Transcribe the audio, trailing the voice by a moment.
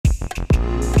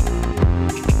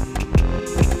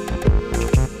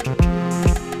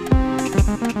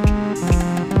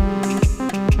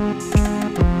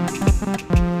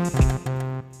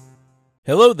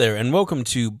Hello there, and welcome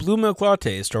to Blue Milk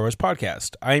Latte, Star Wars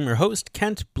podcast. I am your host,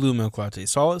 Kent Blue Milk Latte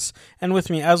Solace, and with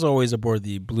me, as always, aboard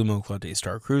the Blue Milk Latte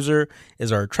Star Cruiser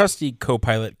is our trusty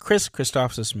co-pilot, Chris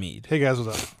Christophsis Mead. Hey guys,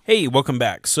 what's up? Hey, welcome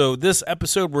back. So this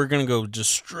episode, we're going to go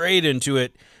just straight into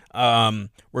it.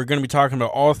 We're going to be talking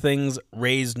about all things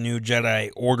Rey's New Jedi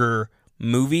Order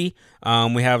movie.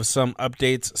 We have some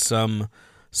updates, some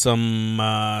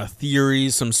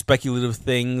theories, some speculative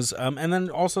things, and then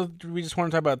also we just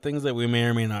want to talk about things that we may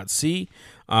or may not see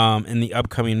in the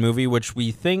upcoming movie, which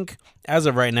we think, as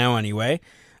of right now anyway,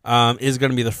 is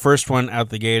going to be the first one out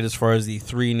the gate as far as the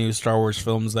 3 new Star Wars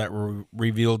films that were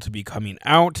revealed to be coming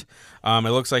out. It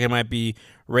looks like it might be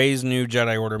Rey's New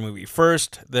Jedi Order movie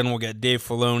first, then we'll get Dave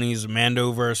Filoni's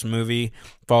Mandoverse movie,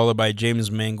 followed by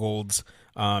James Mangold's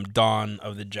Dawn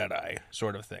of the Jedi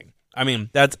sort of thing. I mean,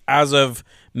 that's as of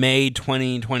May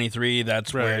 2023.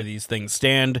 That's right. Where these things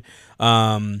stand.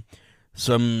 Nothing's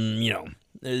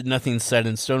set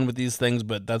in stone with these things,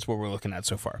 but that's what we're looking at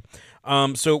so far.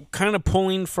 So kind of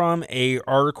pulling from a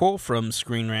article from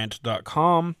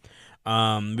ScreenRant.com,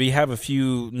 we have a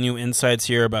few new insights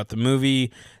here about the movie.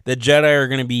 The Jedi are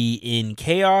going to be in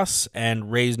chaos,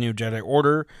 and Rey's New Jedi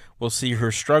Order will see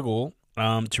her struggle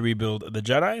to rebuild the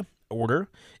Jedi Order.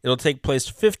 It'll take place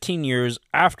 15 years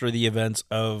after the events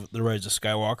of The Rise of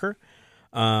Skywalker.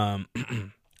 And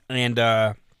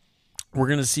we're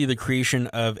going to see the creation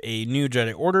of a new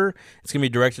Jedi Order. It's going to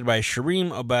be directed by Shireen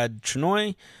Obad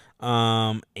Chinoy.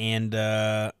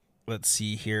 Let's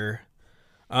see here.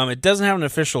 It doesn't have an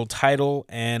official title,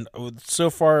 and so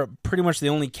far, pretty much the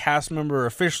only cast member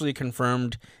officially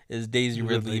confirmed is Daisy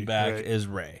Ridley back as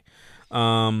Rey.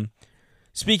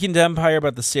 Speaking to Empire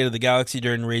about the state of the galaxy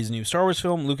during Rey's new Star Wars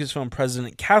film, Lucasfilm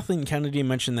President Kathleen Kennedy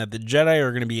mentioned that the Jedi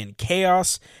are going to be in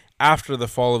chaos after the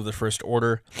fall of the First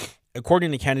Order.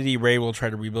 According to Kennedy, Rey will try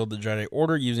to rebuild the Jedi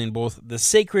Order using both the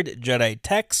sacred Jedi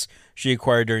texts she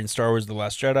acquired during Star Wars The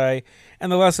Last Jedi and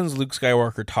the lessons Luke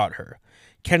Skywalker taught her.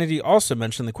 Kennedy also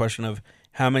mentioned the question of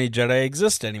how many Jedi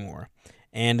exist anymore,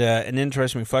 and an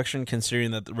interesting reflection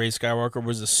considering that Rey Skywalker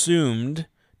was assumed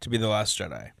to be the last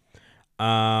Jedi.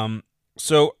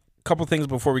 So, a couple things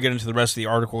before we get into the rest of the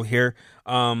article here.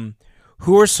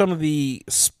 Who are some of the...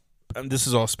 this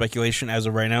is all speculation as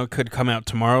of right now. It could come out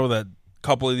tomorrow that a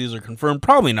couple of these are confirmed.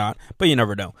 Probably not, but you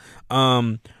never know.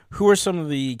 Who are some of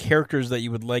the characters that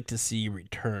you would like to see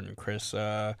return, Chris?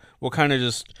 We'll kind of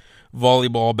just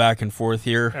volleyball back and forth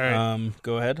here. Right.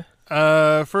 Go ahead.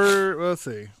 Let's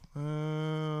see.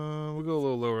 We'll go a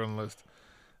little lower on the list.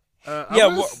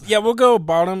 We'll go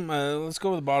bottom. Let's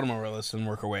go with the bottom of our list and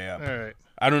work our way up. All right.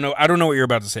 I don't know what you're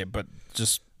about to say, but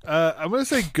just I'm gonna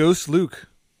say Ghost Luke.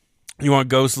 You want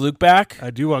Ghost Luke back?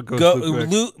 I do want Ghost Luke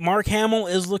back. Mark Hamill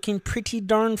is looking pretty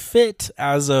darn fit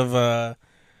as of a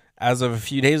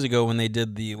few days ago when they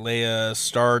did the Leia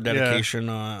star dedication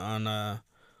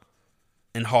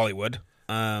in Hollywood.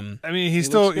 I mean, he's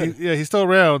still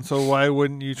around. So why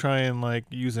wouldn't you try and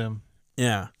use him?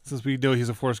 Yeah, since we know he's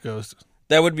a Force ghost.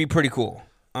 That would be pretty cool.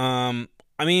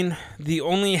 I mean, the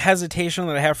only hesitation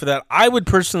that I have for that, I would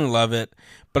personally love it,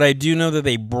 but I do know that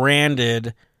they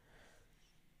branded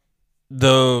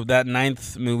that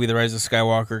 9th movie, The Rise of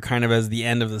Skywalker, kind of as the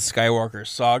end of the Skywalker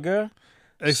saga.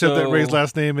 Except that Rey's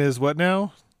last name is what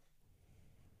now?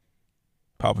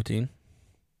 Palpatine.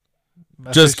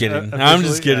 Just kidding. I'm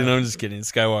just kidding.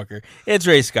 Skywalker. It's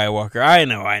Rey Skywalker. I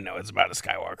know. It's about a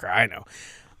Skywalker. I know.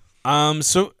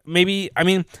 So maybe, I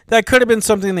mean, that could have been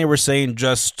something they were saying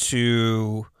just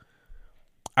to,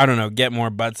 I don't know, get more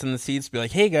butts in the seats. Be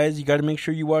like, hey guys, you got to make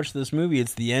sure you watch this movie.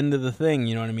 It's the end of the thing.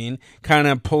 You know what I mean? Kind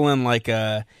of pull in like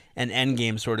an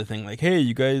Endgame sort of thing. Like, hey,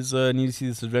 you guys need to see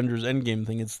this Avengers Endgame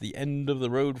thing. It's the end of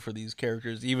the road for these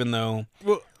characters, even though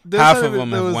half of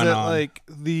them have went on. Like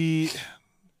the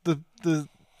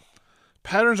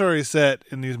patterns are already set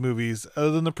in these movies, other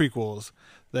than the prequels.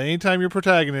 That anytime your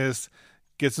protagonist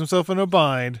gets himself in a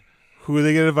bind, who do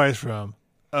they get advice from?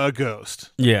 A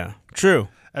ghost. Yeah, true.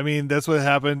 I mean, that's what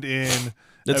happened in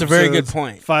That's a very good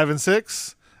point. 5 and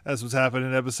 6. That's what's happened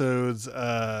in episodes,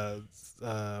 what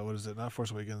is it? Not Force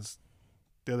Awakens.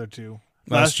 The other two.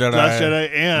 Last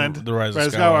Jedi and The Rise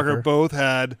of Skywalker both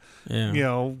had,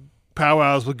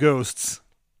 powwows with ghosts.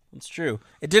 It's true.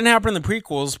 It didn't happen in the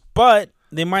prequels, but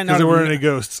they might not have... Because there weren't any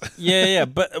ghosts. Yeah.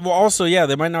 But also,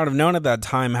 they might not have known at that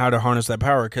time how to harness that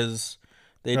power, because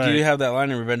they do have that line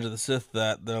in Revenge of the Sith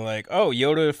that they're like, oh,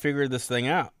 Yoda figured this thing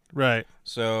out. Right.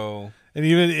 So... And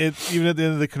even at the end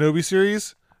of the Kenobi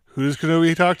series, who does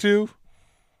Kenobi talk to?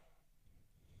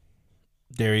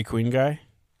 Dairy Queen guy?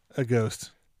 A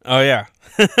ghost. Oh, yeah.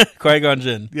 Qui-Gon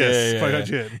Jinn. Yes, Qui-Gon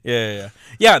Jinn.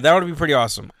 Yeah, that would be pretty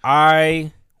awesome.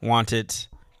 I want it.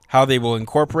 How they will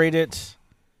incorporate it,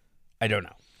 I don't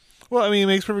know. Well, I mean, it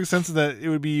makes perfect sense that it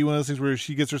would be one of those things where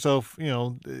she gets herself,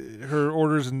 her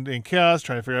orders in chaos,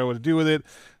 trying to figure out what to do with it,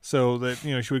 so that,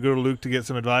 she would go to Luke to get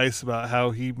some advice about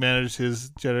how he managed his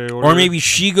Jedi Order. Or maybe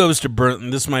she goes to burn.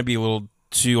 This might be a little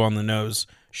too on the nose.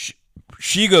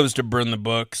 She goes to burn the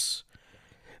books,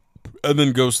 and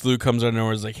then Ghost Luke comes out of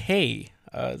nowhere and is like, hey,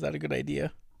 is that a good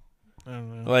idea? I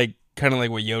don't know. Like, kind of like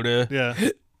what Yoda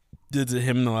did to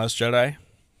him in The Last Jedi.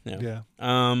 Yeah.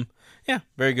 Yeah,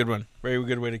 very good one. Very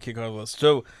good way to kick off the list.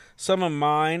 So, some of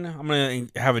mine, I'm going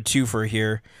to have a twofer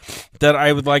here that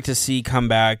I would like to see come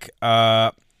back.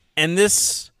 And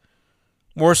this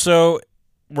more so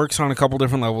works on a couple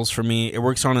different levels for me. It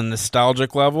works on a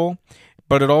nostalgic level,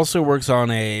 but it also works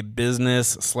on a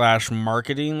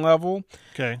business/marketing level.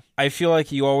 Okay. I feel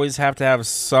like you always have to have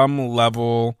some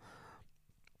level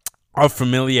of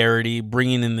familiarity,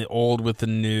 bringing in the old with the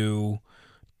new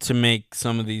to make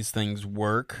some of these things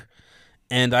work.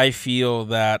 And I feel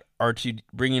that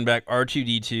bringing back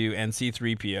R2-D2 and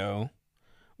C-3PO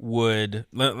would...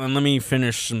 Let me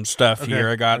finish some stuff here.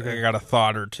 I got a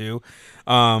thought or two.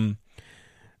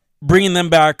 Bringing them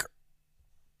back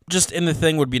just in the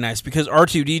thing would be nice, because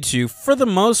R2-D2, for the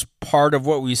most part of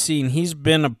what we've seen, he's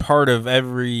been a part of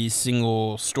every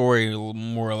single story,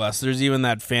 more or less. There's even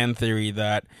that fan theory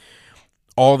that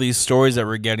all these stories that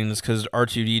we're getting is because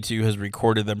R2-D2 has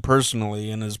recorded them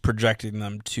personally and is projecting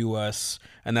them to us,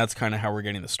 and that's kind of how we're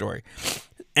getting the story.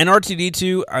 And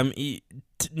R2-D2,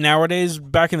 nowadays,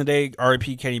 back in the day,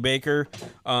 R.I.P. Kenny Baker,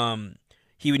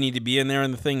 he would need to be in there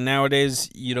in the thing. Nowadays,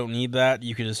 you don't need that.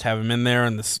 You could just have him in there,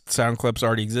 and the sound clips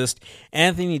already exist.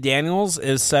 Anthony Daniels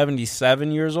is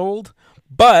 77 years old,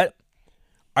 but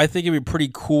I think it'd be pretty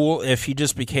cool if he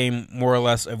just became more or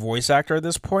less a voice actor at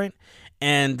this point.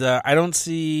 And I don't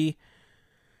see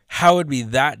how it'd be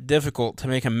that difficult to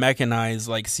make him mechanized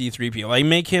like C-3PO. Like,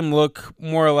 make him look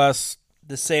more or less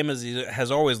the same as he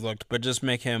has always looked, but just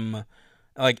make him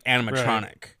like animatronic.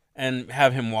 Right. And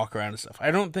have him walk around and stuff.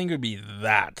 I don't think it would be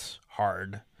that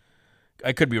hard.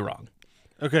 I could be wrong.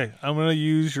 Okay, I'm going to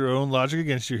use your own logic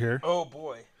against you here. Oh,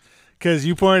 boy. Because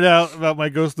you pointed out about my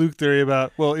Ghost Luke theory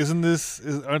about, well, isn't this...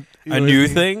 a new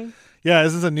thing? Yeah,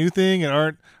 is this a new thing? And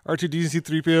aren't R2-D2 and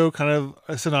C-3PO kind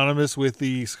of synonymous with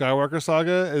the Skywalker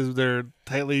saga, as they're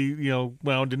tightly,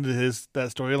 wound into that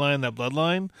storyline, that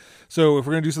bloodline? So if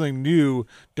we're going to do something new,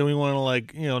 don't we want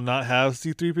to, not have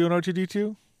C-3PO and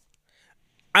R2-D2?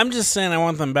 I'm just saying I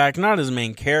want them back, not as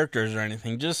main characters or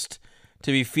anything, just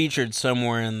to be featured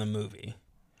somewhere in the movie.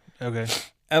 Okay.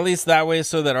 At least that way,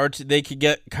 so that they could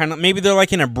get kind of... Maybe they're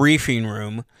like in a briefing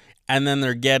room, and then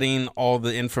they're getting all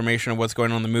the information of what's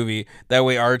going on in the movie. That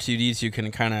way R2-D2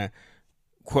 can kind of...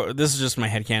 This is just my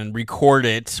headcanon. Record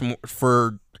it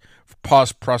for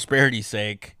prosperity's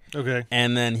sake. Okay.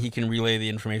 And then he can relay the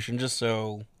information, just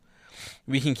so...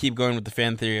 We can keep going with the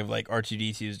fan theory of like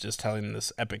R2-D2 is just telling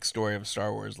this epic story of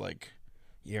Star Wars like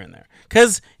here and there.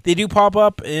 Because they do pop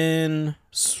up in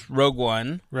Rogue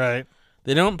One. Right.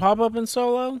 They don't pop up in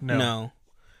Solo? No.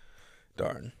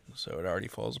 Darn. So it already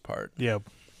falls apart. Yep.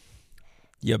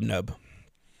 Nub.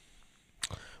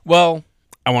 Well,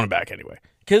 I want it back anyway.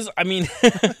 Because, I mean,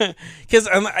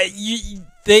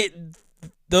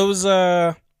 those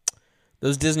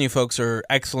Disney folks are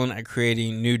excellent at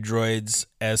creating new droids.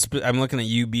 I'm looking at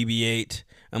you, BB-8.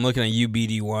 I'm looking at you,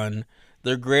 BD-1.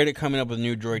 They're great at coming up with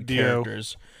new droid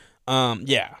characters.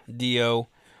 Yeah, Dio.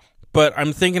 But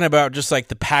I'm thinking about just like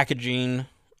the packaging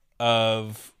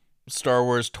of Star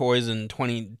Wars toys in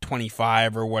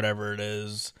 2025 or whatever it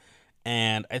is.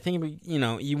 And I think,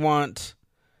 you want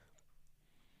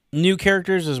new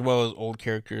characters as well as old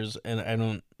characters. And I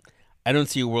don't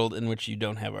see a world in which you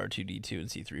don't have R2-D2 and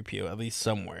C-3PO, at least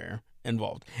somewhere,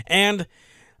 involved. And,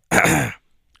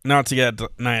 not to get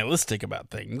nihilistic about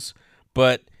things,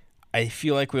 but I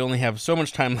feel like we only have so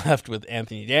much time left with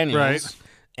Anthony Daniels. Right.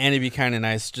 And it'd be kind of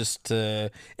nice just to,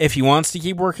 if he wants to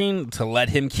keep working, to let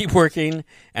him keep working.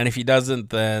 And if he doesn't,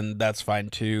 then that's fine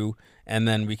too. And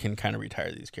then we can kind of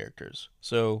retire these characters.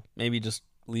 So maybe just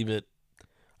leave it,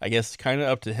 I guess, kind of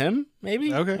up to him,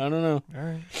 maybe? Okay. I don't know. All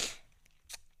right.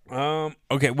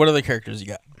 Okay, what other characters you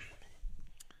got?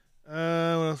 What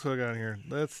else have I got here?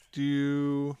 Let's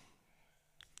do...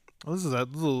 Oh, this is a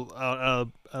little out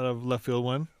of left field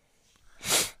one.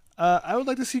 I would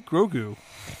like to see Grogu.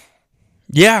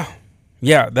 Yeah,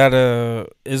 that's a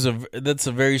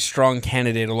very strong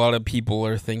candidate. A lot of people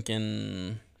are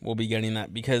thinking we'll be getting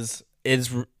that because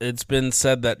it's been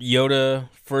said that Yoda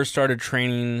first started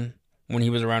training when he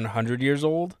was around 100 years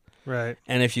old. Right.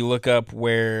 And if you look up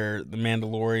where the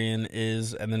Mandalorian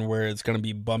is and then where it's going to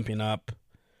be bumping up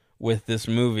with this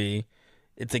movie,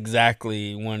 it's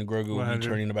exactly when Grogu will 100. be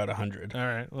turning about 100. All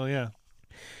right. Well, yeah.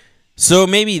 So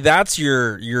maybe that's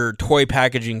your toy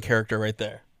packaging character right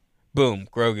there. Boom,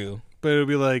 Grogu. But it would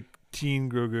be like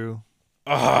teen Grogu.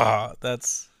 Ah,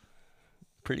 that's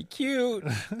pretty cute.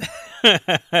 Not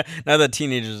that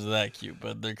teenagers are that cute,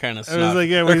 but they're kind of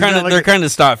they're kind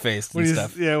of stop faced and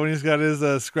stuff. Yeah, when he's got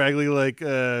his scraggly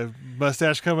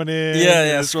mustache coming in.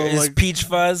 Yeah. His peach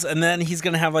fuzz, and then he's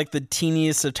gonna have like the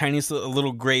teeniest of tiniest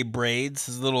little gray braids.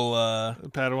 His little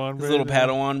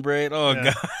Padawan braid. Oh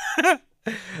god,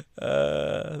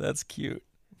 that's cute.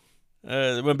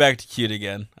 It went back to cute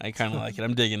again. I kind of like it.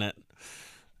 I'm digging it.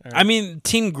 Right. I mean,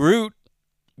 Teen Groot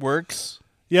works.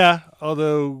 Yeah,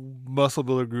 although Muscle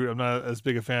Builder Groot, I'm not as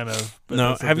big a fan of. But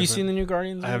no, have you seen the new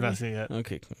Guardians? I have not seen it yet.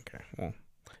 Okay. Well,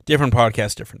 different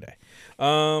podcast, different day.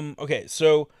 Okay,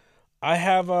 so I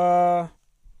have a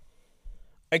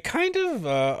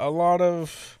lot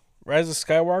of Rise of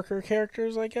Skywalker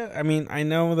characters. I guess. I mean, I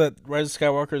know that Rise of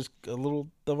Skywalker is a little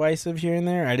divisive here and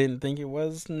there. I didn't think it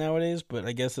was nowadays, but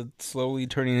I guess it's slowly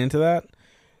turning into that.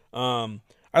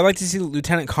 I'd like to see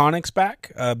Lieutenant Connix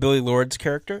back, Billy Lord's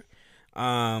character.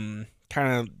 Kind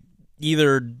of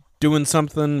either doing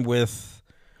something with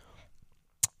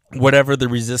whatever the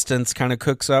Resistance kind of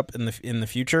cooks up in the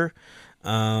future,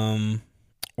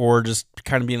 or just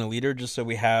kind of being a leader, just so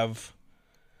we have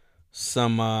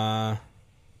some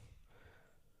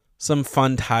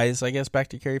fun ties, I guess, back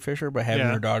to Carrie Fisher by having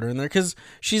her daughter in there, because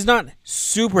she's not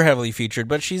super heavily featured,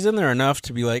 but she's in there enough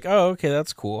to be like, oh, okay,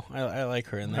 that's cool. I like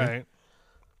her in there.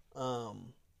 Right.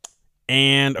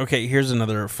 And okay, here's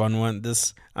another fun one.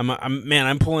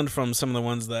 I'm pulling from some of the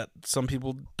ones that some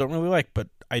people don't really like, but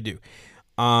I do.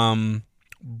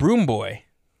 Broom Boy.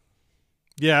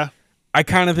 Yeah, I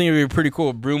kind of think it'd be pretty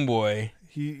cool. Broom Boy.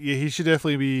 He should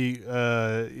definitely be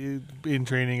in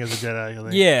training as a Jedi, I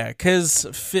think. Yeah,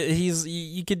 because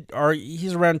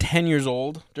he's around 10 years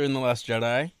old during The Last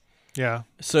Jedi. Yeah.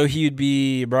 So he'd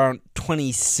be around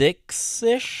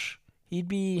 26-ish. He'd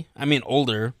be,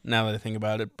 older now that I think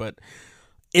about it, but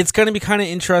it's going to be kind of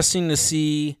interesting to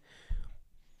see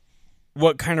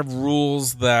what kind of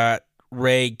rules that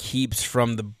Rey keeps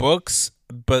from the books,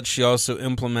 but she also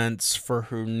implements for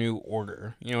her new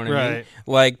order. You know what I mean?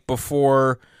 Like,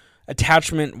 before,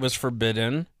 attachment was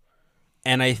forbidden,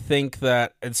 and I think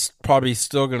that it's probably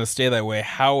still going to stay that way.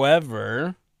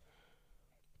 However,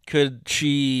 could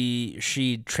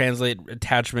she translate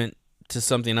attachment to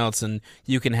something else, and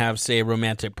you can have, say,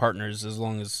 romantic partners as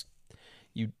long as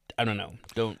you, I don't know.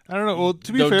 Well,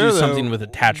 to be don't fair, do something with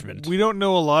attachment. We don't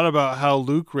know a lot about how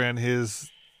Luke ran his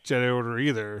Jedi Order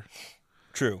either.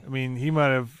 True. I mean, he might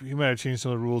have changed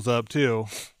some of the rules up too.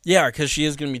 Yeah, because she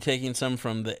is going to be taking some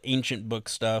from the ancient book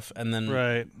stuff, and then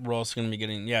we're also going to be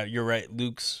getting. Yeah, you're right.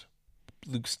 Luke's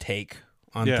take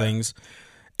on things.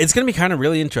 It's going to be kind of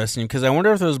really interesting, because I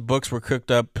wonder if those books were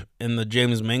cooked up in the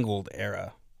James Mangold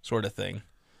era, sort of thing.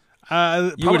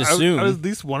 You would assume at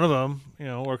least one of them,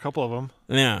 or a couple of them.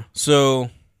 Yeah. So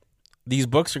these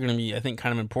books are going to be, I think,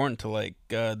 kind of important to like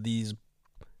these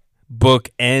book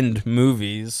end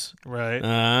movies. Right.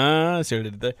 I see what I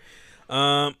did there.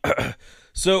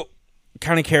 So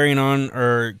kind of carrying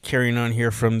on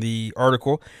here from the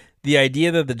article. The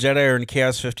idea that the Jedi are in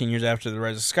chaos 15 years after the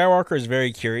Rise of Skywalker is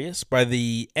very curious. By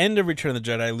the end of Return of the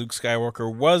Jedi, Luke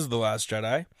Skywalker was the last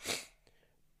Jedi,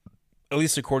 at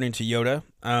least according to Yoda.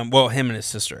 Him and his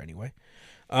sister, anyway.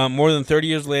 More than 30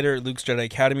 years later, Luke's Jedi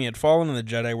Academy had fallen, and the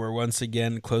Jedi were once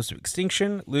again close to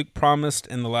extinction. Luke promised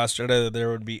in The Last Jedi that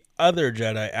there would be other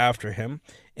Jedi after him,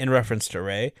 in reference to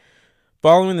Rey.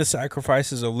 Following the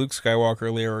sacrifices of Luke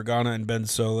Skywalker, Leia Organa, and Ben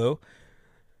Solo,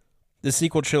 the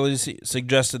sequel trilogy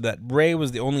suggested that Rey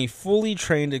was the only fully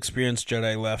trained, experienced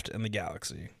Jedi left in the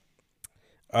galaxy.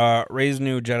 Rey's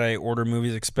new Jedi Order movie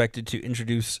is expected to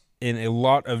introduce in a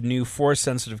lot of new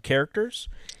Force-sensitive characters.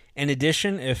 In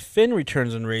addition, if Finn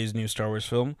returns in Rey's new Star Wars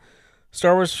film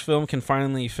can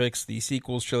finally fix the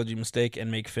sequels trilogy mistake and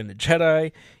make Finn a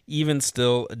Jedi. Even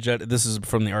still, this is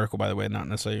from the article, by the way, not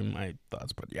necessarily my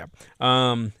thoughts, but yeah.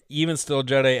 Even still,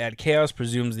 Jedi at Chaos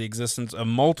presumes the existence of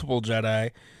multiple Jedi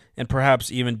and perhaps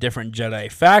even different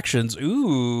Jedi factions.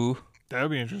 Ooh. That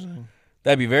would be interesting.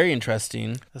 That'd be very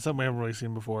interesting. That's something I haven't really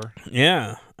seen before.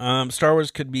 Yeah. Star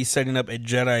Wars could be setting up a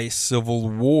Jedi civil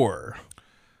war.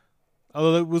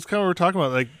 Although that was kind of what we're talking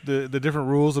about, like the different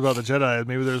rules about the Jedi.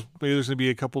 Maybe there's going to be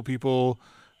a couple people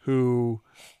who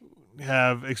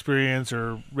have experience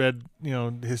or read,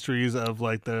 histories of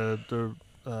like the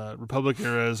Republic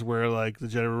eras where like the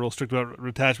Jedi were real strict about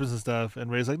attachments and stuff,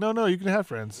 and Rey's like, no, you can have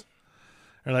friends.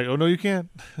 And like, oh no, you can't.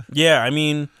 Yeah, I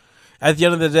mean, at the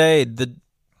end of the day,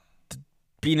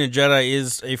 being a Jedi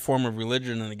is a form of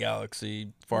religion in the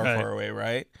galaxy far, Right. far away,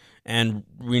 right? And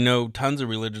we know tons of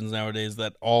religions nowadays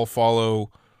that all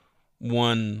follow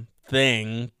one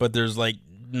thing, but there's like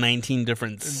 19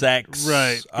 different sects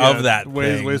of that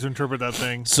thing. Ways to interpret that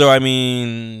thing. So, I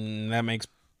mean, that makes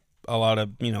a lot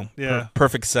of,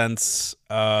 perfect sense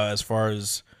as far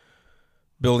as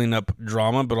building up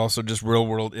drama, but also just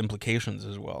real-world implications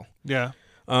as well. Yeah.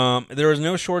 There is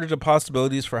no shortage of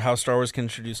possibilities for how Star Wars can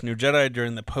introduce new Jedi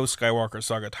during the post-Skywalker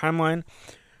saga timeline.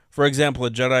 For example, a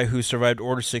Jedi who survived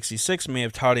Order 66 may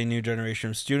have taught a new generation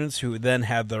of students who then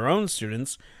had their own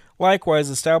students. Likewise,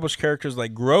 established characters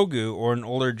like Grogu or an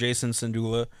older Jason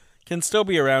Syndulla can still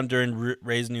be around during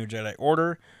Rey's new Jedi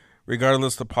Order.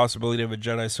 Regardless, the possibility of a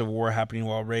Jedi Civil War happening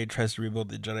while Rey tries to rebuild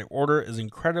the Jedi Order is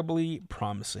incredibly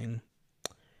promising.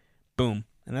 Boom.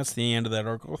 And that's the end of that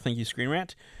article. Thank you, Screen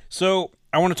Rant. So,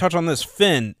 I want to touch on this.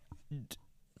 Finn,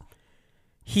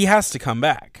 he has to come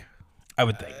back, I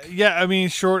would think. Yeah, I mean,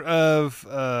 short of...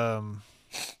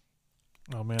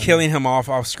 killing him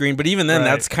off screen, but even then, Right.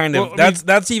 that's kind of...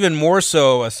 that's even more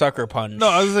so a sucker punch. No,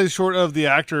 I was going to say short of the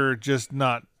actor just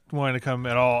not wanting to come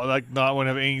at all, like not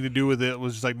wanting to have anything to do with it,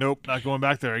 was just like, nope, not going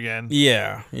back there again.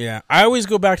 Yeah. I always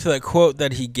go back to that quote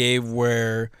that he gave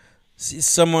where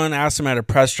someone asked him at a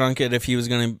press junket if he was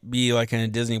going to be like in a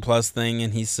Disney Plus thing,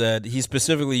 and he said, he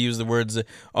specifically used the words,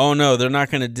 "Oh no, they're not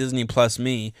going to Disney Plus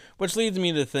me," which leads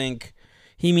me to think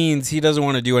he means he doesn't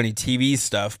want to do any TV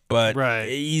stuff, but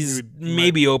he's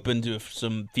maybe open to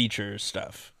some feature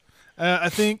stuff. I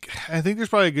think there's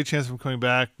probably a good chance of him coming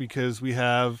back because we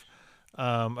have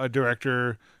a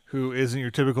director who isn't your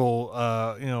typical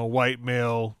white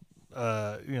male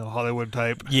Hollywood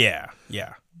type. Yeah.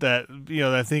 That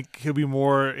I think he'll be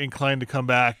more inclined to come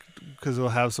back because he'll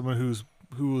have someone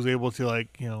who was able to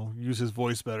use his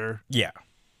voice better. Yeah,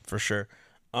 for sure.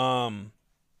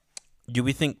 Do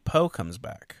we think Poe comes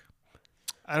back?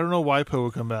 I don't know why Poe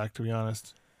would come back, to be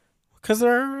honest. Because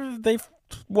they've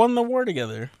won the war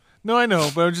together. No, I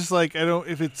know, but I'm just like, I don't.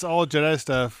 If it's all Jedi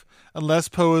stuff, unless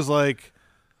Poe is like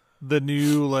the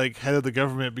new head of the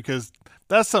government, because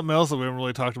that's something else that we haven't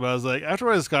really talked about. Is like after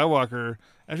Rise of Skywalker,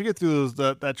 after you get through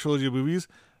that trilogy of movies,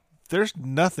 there's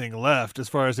nothing left as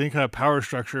far as any kind of power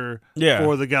structure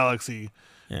for the galaxy,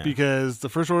 because the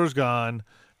First Order's gone,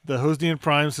 the Hosnian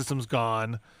Prime system's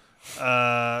gone.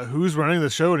 Who's running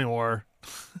the show anymore?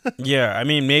 Yeah, I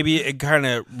mean, maybe it kind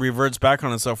of reverts back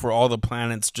on itself where all the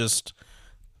planets just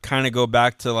kind of go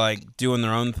back to doing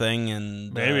their own thing,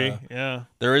 and maybe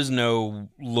there is no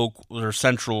local or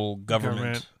central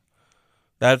government.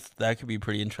 That could be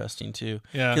pretty interesting too.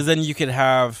 Yeah, because then you could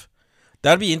have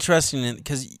that'd be interesting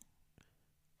because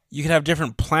you could have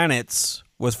different planets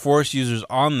with Force users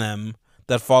on them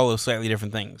that follow slightly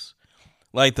different things.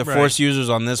 Like the Force users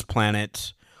on this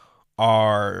planet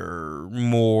are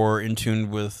more in tune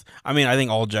with. I mean, I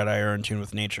think all Jedi are in tune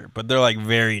with nature, but they're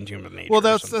very in tune with nature. Well,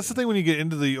 that's the thing when you get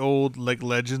into the old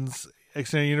Legends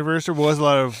extended universe. There was a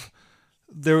lot of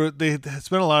they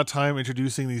spent a lot of time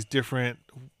introducing these different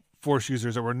Force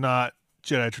users that were not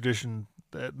Jedi tradition,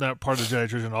 not part of the Jedi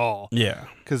tradition at all. Yeah,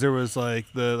 because there was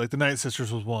the Night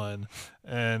Sisters was one,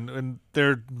 and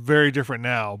they're very different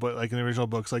now. But in the original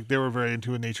books, they were very in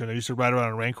tune with nature. And they used to ride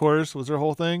around on Rancors. Was their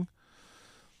whole thing.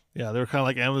 Yeah, they were kind of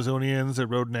like Amazonians that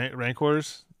rode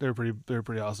Rancors. They were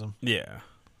pretty awesome. Yeah.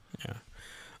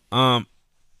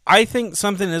 I think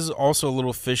something is also a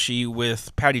little fishy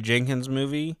with Patty Jenkins'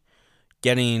 movie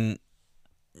getting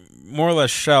more or less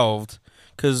shelved,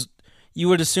 because you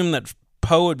would assume that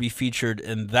Poe would be featured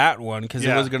in that one because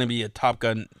it was going to be a Top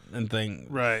Gun and thing.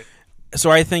 Right.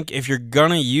 So I think if you're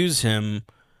going to use him,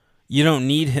 you don't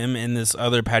need him in this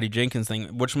other Patty Jenkins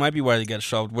thing, which might be why they got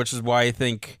shelved, which is why I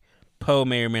think Poe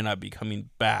may or may not be coming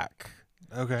back.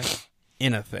 Okay.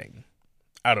 In a thing.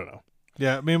 I don't know.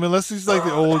 Yeah, I mean, unless he's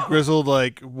the old grizzled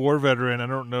war veteran, I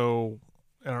don't know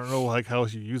how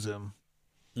else you use him.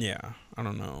 Yeah, I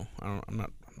don't know. I'm not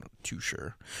too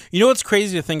sure. You know what's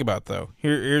crazy to think about though?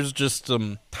 Here's just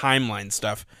some timeline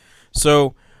stuff.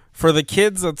 So, for the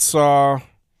kids that saw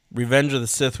Revenge of the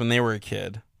Sith when they were a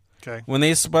kid, okay,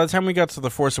 by the time we got to The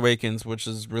Force Awakens, which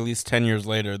is released 10 years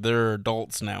later, they're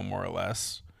adults now, more or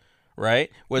less.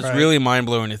 Right? What's really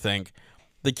mind-blowing to think.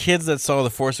 The kids that saw The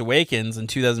Force Awakens in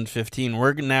 2015,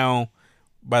 we're now,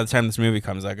 by the time this movie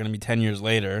comes out, going to be 10 years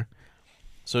later.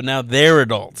 So now they're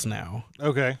adults now.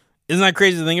 Okay. Isn't that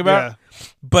crazy to think about? Yeah.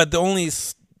 But the only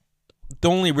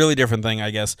really different thing,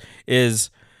 I guess, is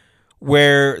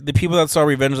where the people that saw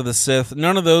Revenge of the Sith,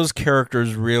 none of those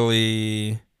characters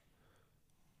really...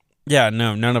 Yeah,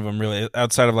 no, none of them really.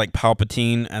 Outside of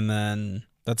Palpatine, and then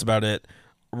that's about it.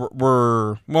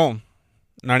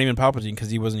 not even Palpatine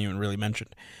because he wasn't even really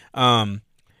mentioned.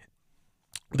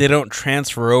 They don't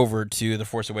transfer over to The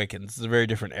Force Awakens. It's a very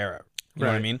different era. You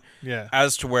know what I mean? Yeah.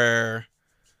 As to where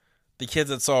the kids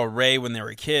that saw Rey when they were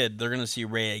a kid, they're going to see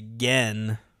Rey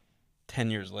again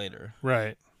 10 years later.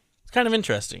 Right. It's kind of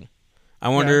interesting. I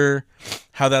wonder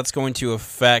how that's going to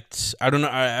affect... I don't know.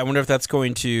 I wonder if that's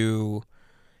going to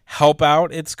help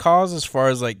out its cause as far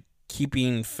as like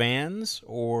keeping fans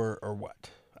or what.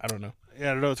 I don't know.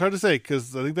 Yeah, I don't know. It's hard to say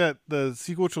because I think that the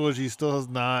sequel trilogy still has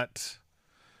not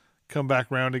come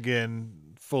back around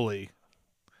again fully.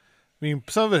 I mean,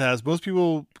 some of it has. Most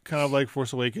people kind of like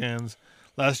Force Awakens.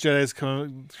 Last Jedi's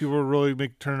come. People are really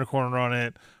turning a corner on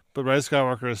it, but Rise of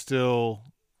Skywalker is still,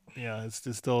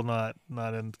 it's still not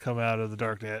come out of the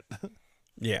dark yet.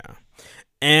 Yeah,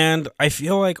 and I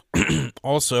feel like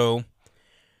also,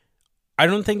 I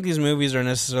don't think these movies are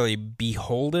necessarily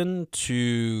beholden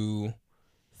to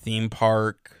theme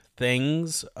park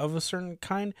things of a certain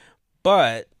kind,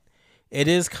 but it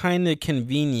is kind of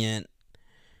convenient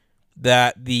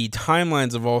that the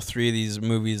timelines of all three of these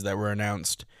movies that were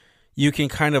announced, you can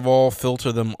kind of all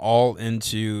filter them all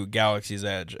into Galaxy's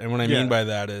Edge. And what I mean by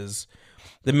that is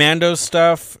the Mando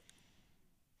stuff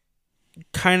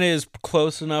kind of is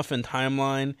close enough in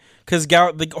timeline because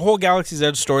the whole Galaxy's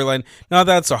Edge storyline, not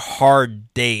that it's a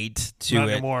hard date to Not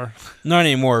anymore. Not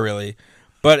anymore, really.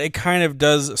 But it kind of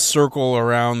does circle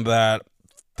around that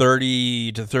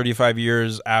 30 to 35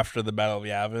 years after the Battle of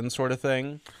Yavin sort of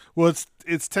thing. Well,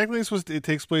 it's technically supposed to, it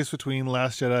takes place between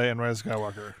Last Jedi and Rise of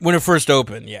Skywalker. When it first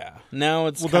opened, yeah. Now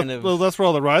it's that's where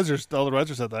all the risers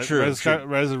said that. True,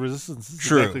 Rise of Resistance is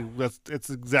true. It's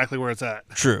exactly where it's at.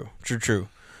 True.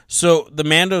 So the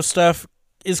Mando stuff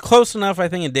is close enough, I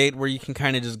think, a date where you can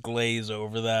kind of just glaze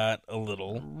over that a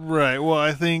little. Right. Well,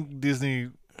 I think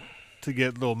Disney, to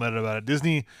get a little meta about it,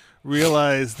 Disney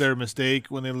realized their mistake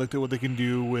when they looked at what they can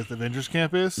do with Avengers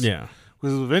Campus. Yeah.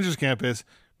 With Avengers Campus,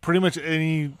 pretty much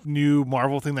any new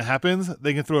Marvel thing that happens,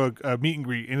 they can throw a meet and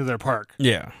greet into their park.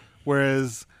 Yeah.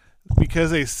 Whereas because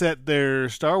they set their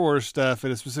Star Wars stuff at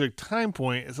a specific time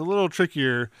point, it's a little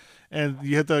trickier, and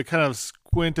you have to kind of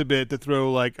squint a bit to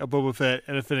throw like a Boba Fett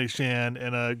and a Fennec Shand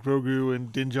and a Grogu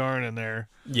and Din Djarin in there.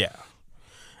 Yeah.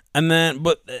 And then,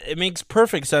 but it makes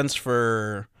perfect sense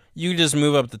for... You just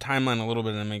move up the timeline a little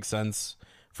bit and it makes sense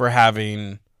for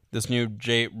having this new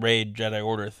Rey Jedi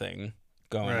Order thing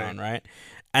going on, right?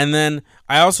 And then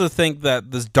I also think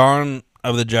that this Dawn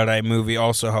of the Jedi movie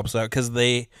also helps out because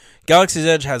Galaxy's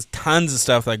Edge has tons of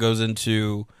stuff that goes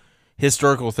into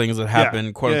historical things that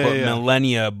happened, quote unquote,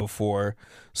 millennia before.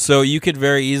 So you could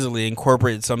very easily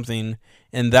incorporate something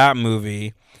in that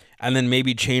movie and then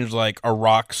maybe change like a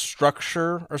rock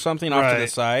structure or something off to the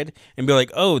side and be like,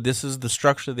 oh, this is the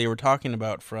structure they were talking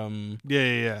about from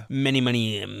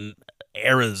many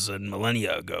eras and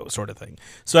millennia ago sort of thing.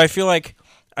 So I feel like,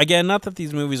 again, not that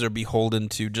these movies are beholden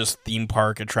to just theme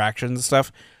park attractions and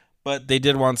stuff, but they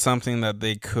did want something that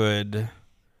they could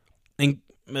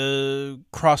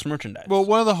cross-merchandise. Well,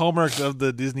 one of the hallmarks of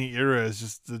the Disney era is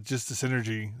just the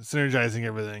synergizing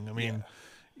everything. I mean...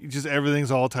 Just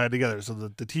everything's all tied together. So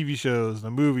the TV shows, and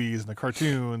the movies, and the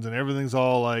cartoons, and everything's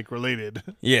all like related.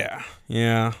 Yeah.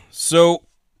 So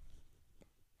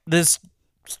this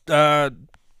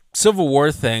Civil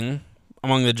War thing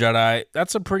among the Jedi,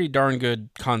 that's a pretty darn good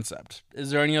concept. Is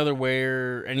there any other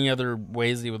ways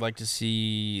that you would like to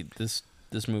see this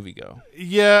movie go?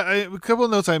 Yeah, a couple of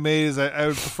notes I made is I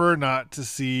would prefer not to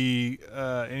see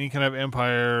any kind of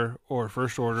Empire or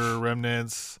First Order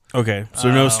remnants. Okay,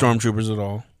 so no stormtroopers at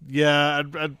all. Yeah,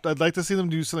 I'd like to see them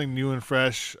do something new and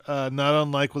fresh, not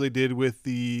unlike what they did with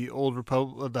the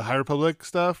the High Republic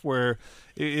stuff, where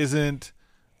it isn't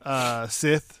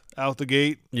Sith out the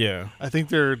gate. Yeah, I think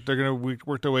they're gonna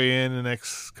work their way in the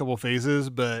next couple of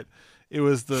phases, but it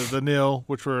was the nil,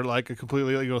 which were like a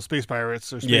completely space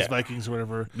pirates or space Vikings or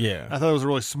whatever. Yeah, I thought it was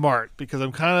really smart because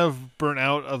I'm kind of burnt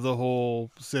out of the whole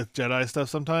Sith Jedi stuff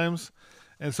sometimes,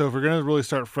 and so if we're gonna really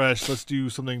start fresh, let's do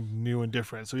something new and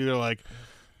different. So either like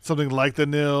something like the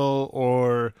nil,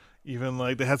 or even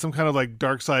like they had some kind of like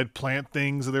dark side plant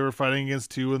things that they were fighting against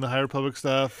too in the High Republic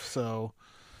stuff. So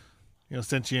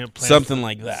sentient plants, something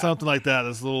like that.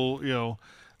 This little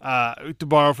to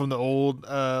borrow from the old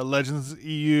Legends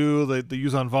EU, the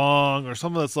Yuzhan Vong, or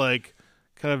something that's like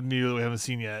kind of new that we haven't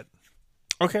seen yet.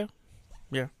 Okay,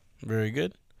 yeah, very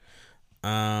good.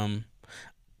 I'm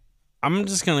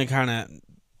just gonna kind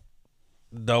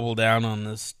of double down on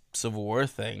this Civil War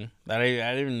thing that I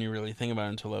didn't even really think about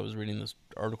until I was reading this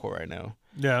article right now.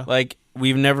 Yeah, like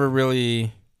we've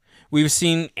seen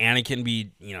Anakin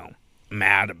be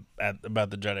mad about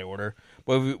the Jedi Order,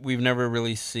 but we've never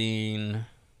really seen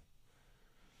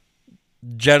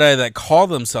Jedi that call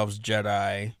themselves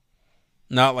Jedi,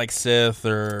 not like Sith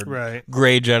or Right.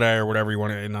 Gray Jedi or whatever you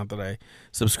want to. Not that I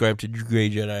subscribe to Gray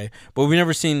Jedi, but we've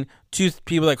never seen two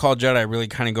people that call Jedi really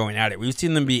kind of going at it. We've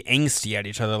seen them be angsty at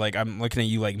each other, like I'm looking at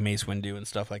you, like Mace Windu and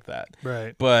stuff like that.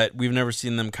 Right. But we've never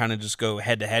seen them kind of just go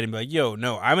head to head and be like, "Yo,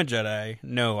 no, I'm a Jedi.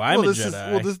 No, I'm a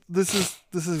Jedi." This is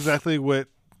exactly what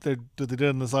they did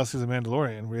in this last season of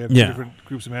Mandalorian. We have two Yeah. different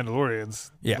groups of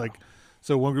Mandalorians. Yeah. Like,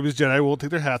 so one group is Jedi will take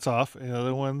their hats off, and the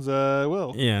other ones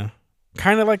will. Yeah.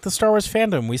 Kind of like the Star Wars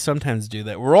fandom. We sometimes do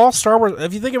that. We're all Star Wars.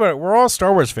 If you think about it, we're all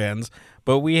Star Wars fans,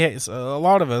 but a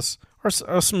lot of us,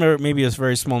 or maybe a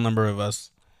very small number of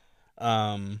us,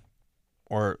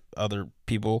 or other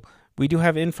people, we do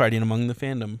have infighting among the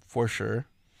fandom for sure.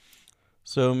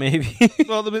 So maybe.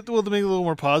 Well, to make it a little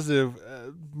more positive,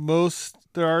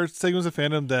 there are segments of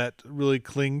fandom that really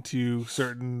cling to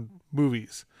certain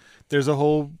movies. There's a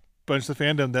whole bunch of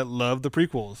fandom that love the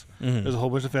prequels. Mhm. There's a whole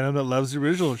bunch of fandom that loves the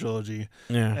original trilogy.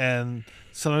 Yeah. And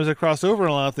sometimes they cross over in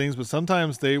a lot of things, but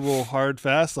sometimes they will hard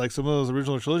fast. Like some of those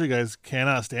original trilogy guys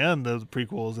cannot stand the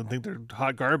prequels and think they're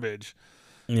hot garbage.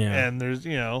 Yeah. And there's,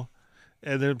 and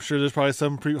I'm sure there's probably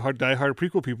some diehard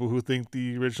prequel people who think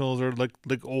the originals are like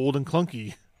old and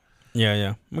clunky.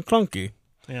 Yeah. McClunky.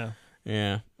 Yeah.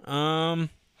 Yeah.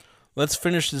 Let's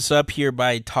finish this up here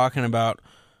by talking about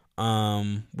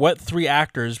what 3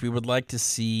 actors we would like to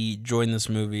see join this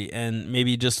movie, and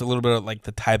maybe just a little bit of like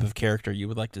the type of character you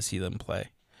would like to see them play.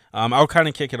 I'll kind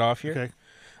of kick it off here. Okay.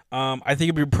 I think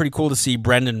it'd be pretty cool to see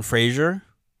Brendan Fraser.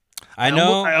 I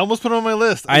know. I almost put him on my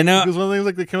list. I know. Because one of the things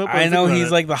like they came up with. I know he's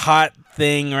like the hot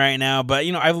thing right now, but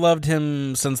I've loved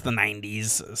him since the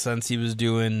 90s, since he was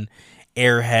doing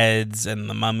Airheads and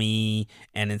The Mummy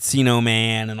and Encino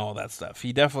Man and all that stuff.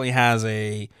 He definitely has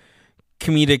a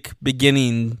comedic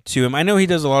beginning to him. I know he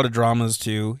does a lot of dramas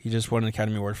too. He just won an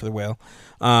Academy Award for The Whale,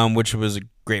 which was a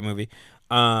great movie.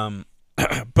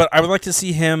 But I would like to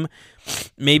see him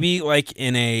maybe like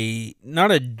in a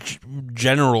not a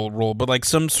general role, but like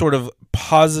some sort of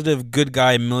positive good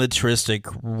guy militaristic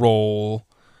role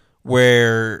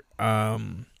where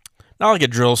not like a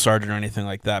drill sergeant or anything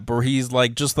like that, but where he's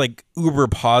like just like uber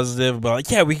positive about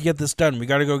like, yeah, we can get this done. We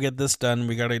got to go get this done.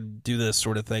 We got to do this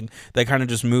sort of thing that kind of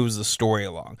just moves the story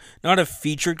along. Not a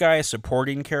featured guy, a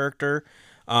supporting character,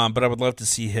 but I would love to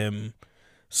see him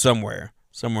somewhere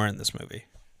in this movie.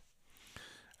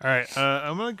 All right,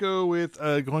 I'm gonna go with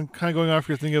going off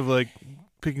your thing of like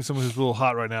picking someone who's a little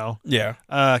hot right now. Yeah.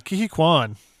 Kiki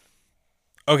Kwan.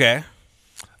 Okay.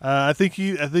 I think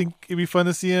it'd be fun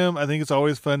to see him. I think it's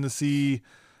always fun to see.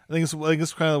 I think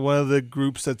it's kind of one of the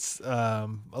groups that's a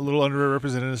little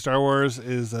underrepresented in Star Wars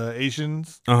is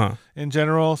Asians in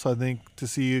general. So I think to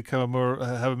see kind of more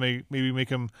maybe make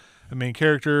him a main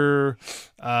character.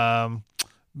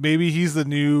 Maybe he's the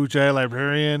new Jedi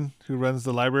librarian who runs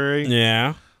the library.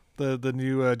 Yeah. The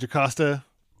new Jocasta.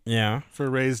 Yeah. For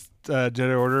Rey's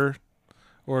Jedi Order,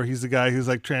 or he's the guy who's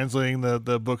like translating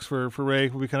the books for Rey.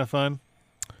 Would be kind of fun.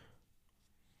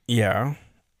 Yeah.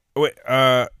 Wait.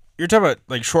 You're talking about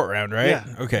like short round, right? Yeah.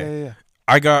 Okay. Yeah.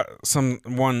 I got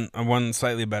one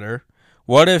slightly better.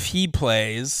 What if he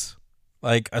plays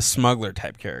like a smuggler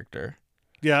type character?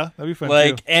 Yeah, that'd be fun.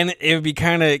 Like, too. and it would be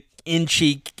kind of in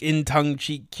tongue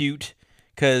cheek cute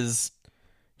because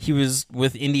he was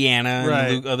with Indiana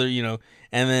and other,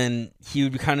 and then he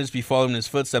would kind of just be following his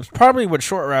footsteps. Probably what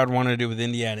Short Round wanted to do with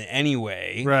Indiana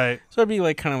anyway. Right. So it'd be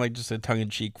like kind of like just a tongue in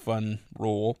cheek fun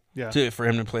role. Yeah. For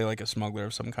him to play like a smuggler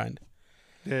of some kind.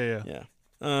 Yeah.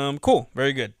 Cool.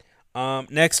 Very good.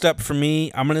 Next up for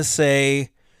me, I'm gonna say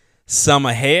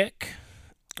Salma Hayek.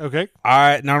 Okay.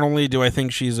 Not only do I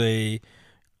think she's a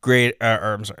great,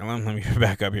 I'm sorry, let me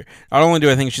back up here. Not only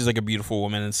do I think she's like a beautiful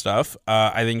woman and stuff,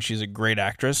 I think she's a great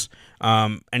actress.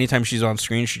 Anytime she's on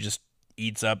screen, she just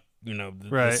eats up,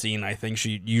 the scene. I think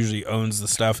she usually owns the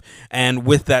stuff. And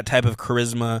with that type of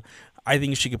charisma, I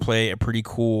think she could play a pretty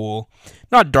cool,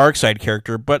 not dark side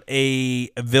character, but a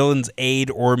villain's aide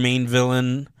or main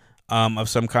villain of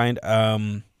some kind.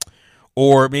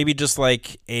 Or maybe just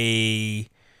like a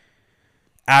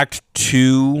Act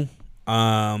 2,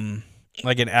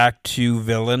 like an Act 2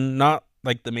 villain, not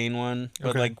like the main one,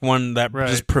 but like one that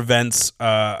just prevents,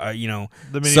 the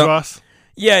mini boss.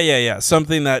 Yeah.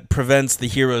 Something that prevents the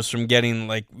heroes from getting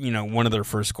like, one of their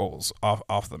first goals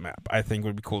off the map. I think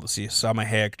would be cool to see Salma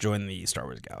Hayek join the Star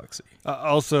Wars galaxy.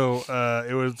 Also,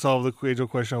 it would solve the age-old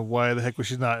question of why the heck was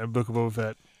she not in Book of Boba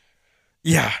Fett?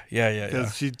 Yeah.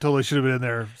 Because she totally should have been in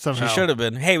there somehow. She should have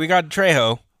been. Hey, we got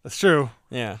Trejo. That's true.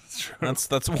 Yeah, that's true.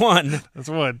 That's one. That's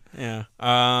one. Yeah.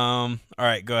 All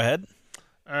right, go ahead.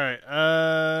 All right.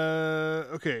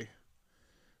 Okay.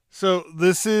 So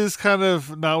this is kind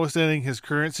of notwithstanding his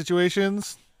current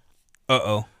situations.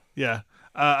 Uh-oh. Yeah.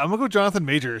 I'm going to go Jonathan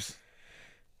Majors.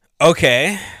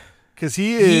 Okay. Because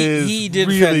he did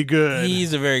really good.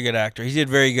 He's a very good actor. He did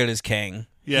very good as Kang.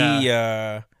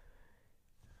 Yeah.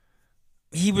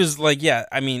 He was like,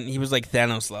 he was like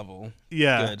Thanos level.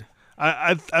 Yeah. Good.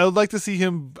 I would like to see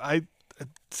him.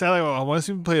 Sadly, I want to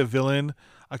see him play a villain.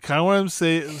 I kind of want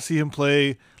to see him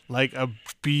play like a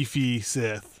beefy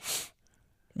Sith.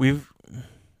 We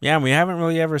haven't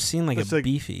really ever seen like a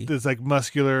beefy. It's like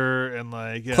muscular and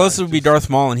like closest would be Darth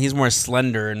Maul, and he's more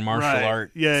slender and martial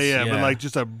art. Yeah, but like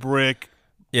just a brick.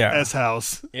 S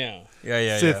house. Yeah.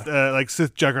 Sith, like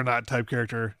Sith Juggernaut type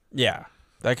character. Yeah,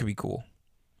 that could be cool.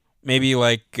 Maybe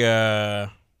like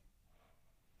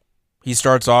he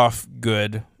starts off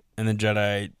good in the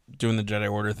Jedi, doing the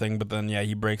Jedi Order thing, but then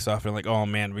he breaks off and like, oh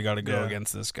man, we got to go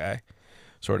against this guy,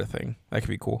 sort of thing. That could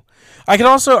be cool. I could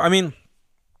also,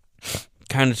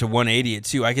 kind of to 180 it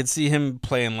too. I could see him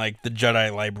playing like the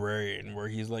Jedi librarian, where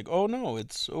he's like, oh no,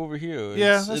 it's over here.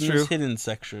 That's in true. This hidden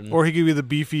section. Or he could be the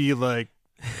beefy like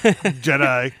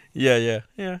Jedi.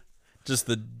 Yeah. Just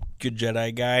the good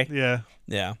Jedi guy. Yeah.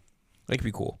 That could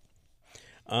be cool.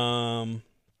 All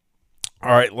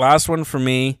right, last one for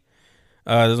me.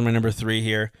 This is my number 3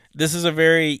 here. This is a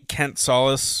very Kent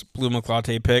Solace, Blue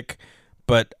McClate pick,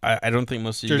 but I don't think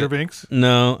most of you... Jar Jar Binks?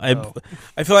 No.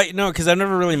 I feel like... No, because I've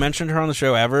never really mentioned her on the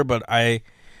show ever, but I'm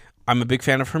a big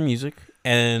fan of her music,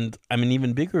 and I'm an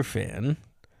even bigger fan...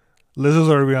 Lizzo's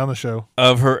already on the show.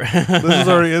 Of her... Lizzo's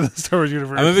already in the Star Wars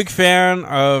universe. I'm a big fan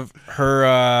of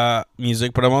her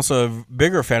music, but I'm also a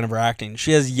bigger fan of her acting.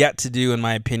 She has yet to do, in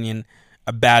my opinion,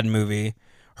 a bad movie.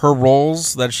 Her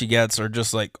roles that she gets are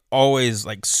just like always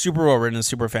like super well written and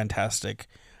super fantastic.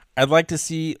 I'd like to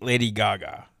see Lady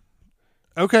Gaga.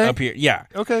 Okay. Up here. Yeah.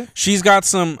 Okay. She's got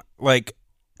some like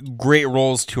great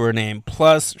roles to her name.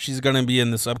 Plus, she's going to be in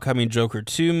this upcoming Joker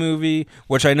 2 movie,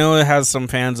 which I know has some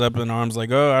fans up in arms like,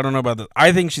 oh, I don't know about this.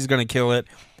 I think she's going to kill it,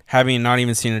 having not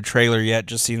even seen a trailer yet,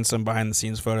 just seen some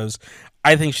behind-the-scenes photos.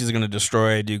 I think she's going to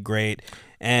destroy, do great,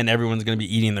 and everyone's going to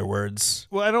be eating their words.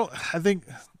 Well, I think...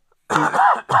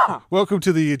 Welcome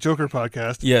to the Joker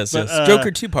podcast. Yes. Joker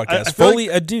 2 podcast. Fully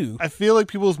adieu. I feel like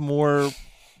people's more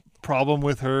problem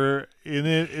with her in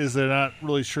it is they're not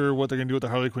really sure what they're going to do with the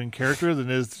Harley Quinn character than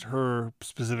is her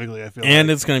specifically, I feel and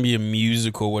like. It's going to be a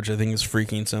musical, which I think is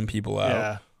freaking some people out.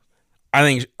 Yeah. I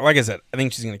think, like I said, I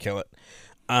think she's going to kill it.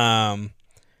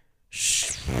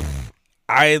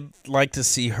 I'd like to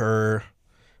see her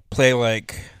play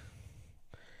like...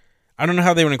 I don't know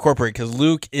how they would incorporate, because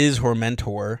Luke is her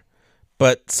mentor,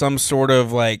 but some sort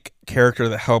of like character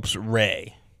that helps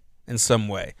Rey in some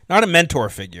way. Not a mentor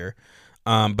figure,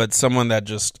 but someone that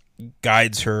just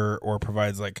guides her or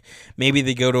provides like, maybe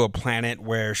they go to a planet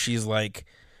where she's like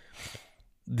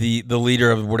the leader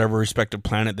of whatever respective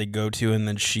planet they go to, and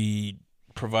then she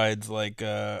provides like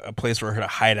a place for her to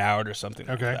hide out or something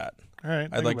like that. All right.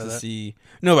 I'd like to see...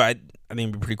 No, but I think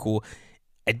it'd be pretty cool.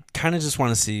 I kind of just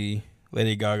want to see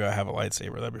Lady Gaga have a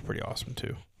lightsaber. That'd be pretty awesome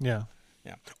too. Yeah.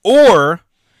 Or,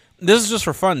 this is just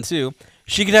for fun too,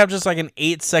 she could have just like an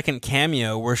 8-second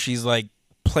cameo where she's like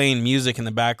playing music in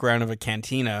the background of a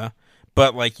cantina,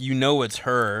 but like it's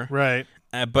her. Right.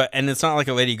 And it's not like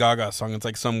a Lady Gaga song. It's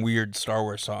like some weird Star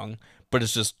Wars song, but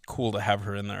it's just cool to have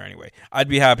her in there anyway. I'd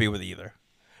be happy with either.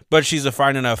 But she's a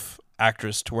fine enough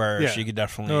actress to where she could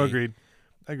definitely... No,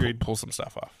 agreed. Pull some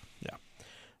stuff off.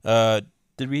 Yeah.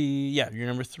 Did we... Yeah, you're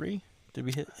number 3? Did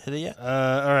we hit it yet? All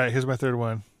right, here's my third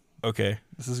one. Okay.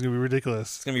 This is going to be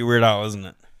ridiculous. It's going to be Weird Al, isn't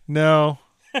it? No.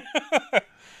 All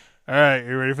right,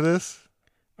 you ready for this?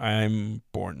 I'm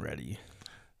born ready.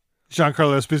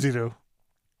 Giancarlo Esposito.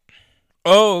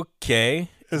 Okay.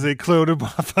 As a clone of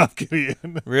Moff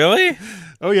Gideon. Really?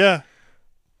 Oh, yeah.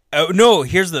 Oh, no,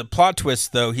 here's the plot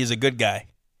twist, though. He's a good guy.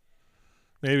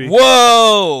 Maybe.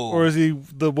 Whoa! Or is he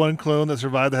the one clone that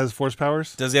survived that has force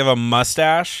powers? Does he have a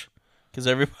mustache? Because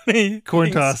everybody...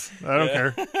 Coin toss. I don't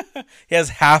care. He has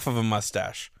half of a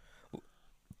mustache.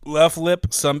 Left lip,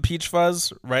 some peach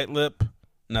fuzz. Right lip,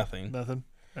 nothing.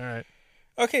 All right.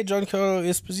 Okay, Giancarlo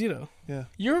Esposito. Yeah.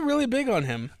 You're really big on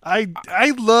him. I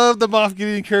love the Moff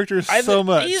Gideon character so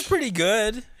much. He's pretty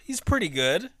good.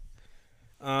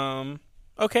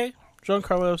 Okay,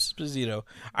 Giancarlo Esposito.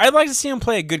 I'd like to see him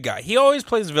play a good guy. He always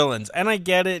plays villains, and I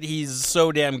get it. He's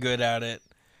so damn good at it.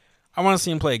 I want to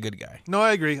see him play a good guy. No,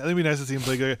 I agree. I think it'd be nice to see him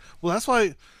play a good guy. Well, that's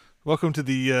why... Welcome to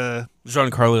the...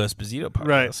 Giancarlo Esposito podcast.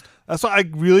 Right. That's why I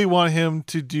really want him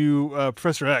to do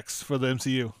Professor X for the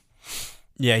MCU.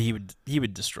 Yeah, he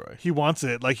would destroy. He wants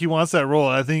it. Like, he wants that role.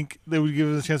 I think they would give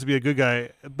him a chance to be a good guy,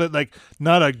 but like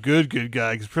not a good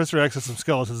guy, because Professor X has some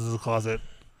skeletons in his closet.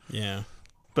 Yeah.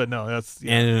 But no, that's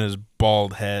And in his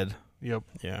bald head. Yep.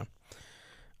 Yeah.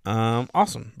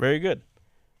 Awesome. Very good.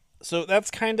 So that's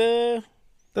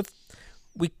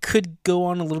we could go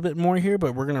on a little bit more here,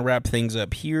 but we're gonna wrap things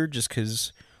up here just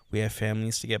because we have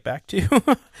families to get back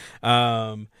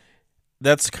to.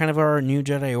 That's kind of our New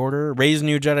Jedi Order, Rey's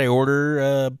New Jedi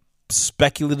Order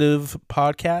speculative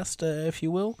podcast, if you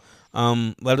will.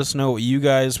 Let us know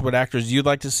what actors you'd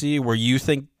like to see, where you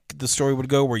think the story would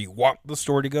go, where you want the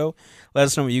story to go. Let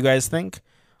us know what you guys think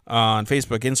on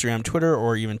Facebook, Instagram, Twitter,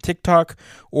 or even TikTok.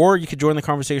 Or you could join the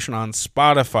conversation on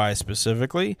Spotify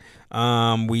specifically.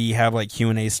 We have like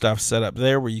Q&A stuff set up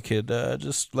there where you could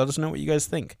just let us know what you guys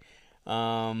think.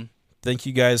 Thank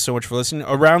you guys so much for listening.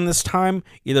 Around this time,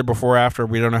 either before or after,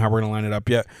 we don't know how we're going to line it up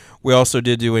yet. We also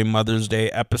did do a Mother's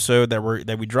Day episode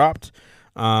that we dropped,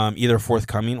 either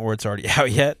forthcoming or it's already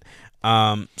out yet.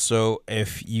 So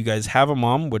if you guys have a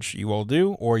mom, which you all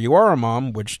do, or you are a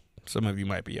mom, which some of you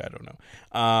might be, I don't know.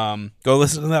 Go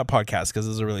listen to that podcast because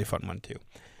it's a really fun one too.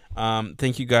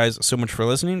 Thank you guys so much for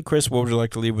listening. Chris, what would you like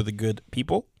to leave with the good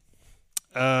people?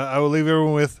 I will leave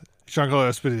everyone with Giancarlo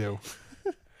Esposito.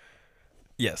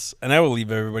 Yes, and I will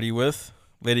leave everybody with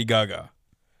Lady Gaga.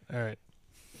 All right.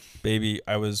 Baby,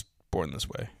 I was born this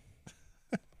way.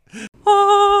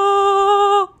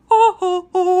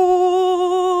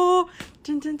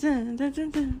 Dun, dun, dun, dun, dun,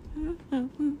 dun.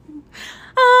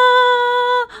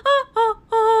 Ah, ah, ah,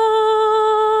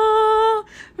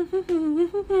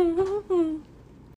 ah.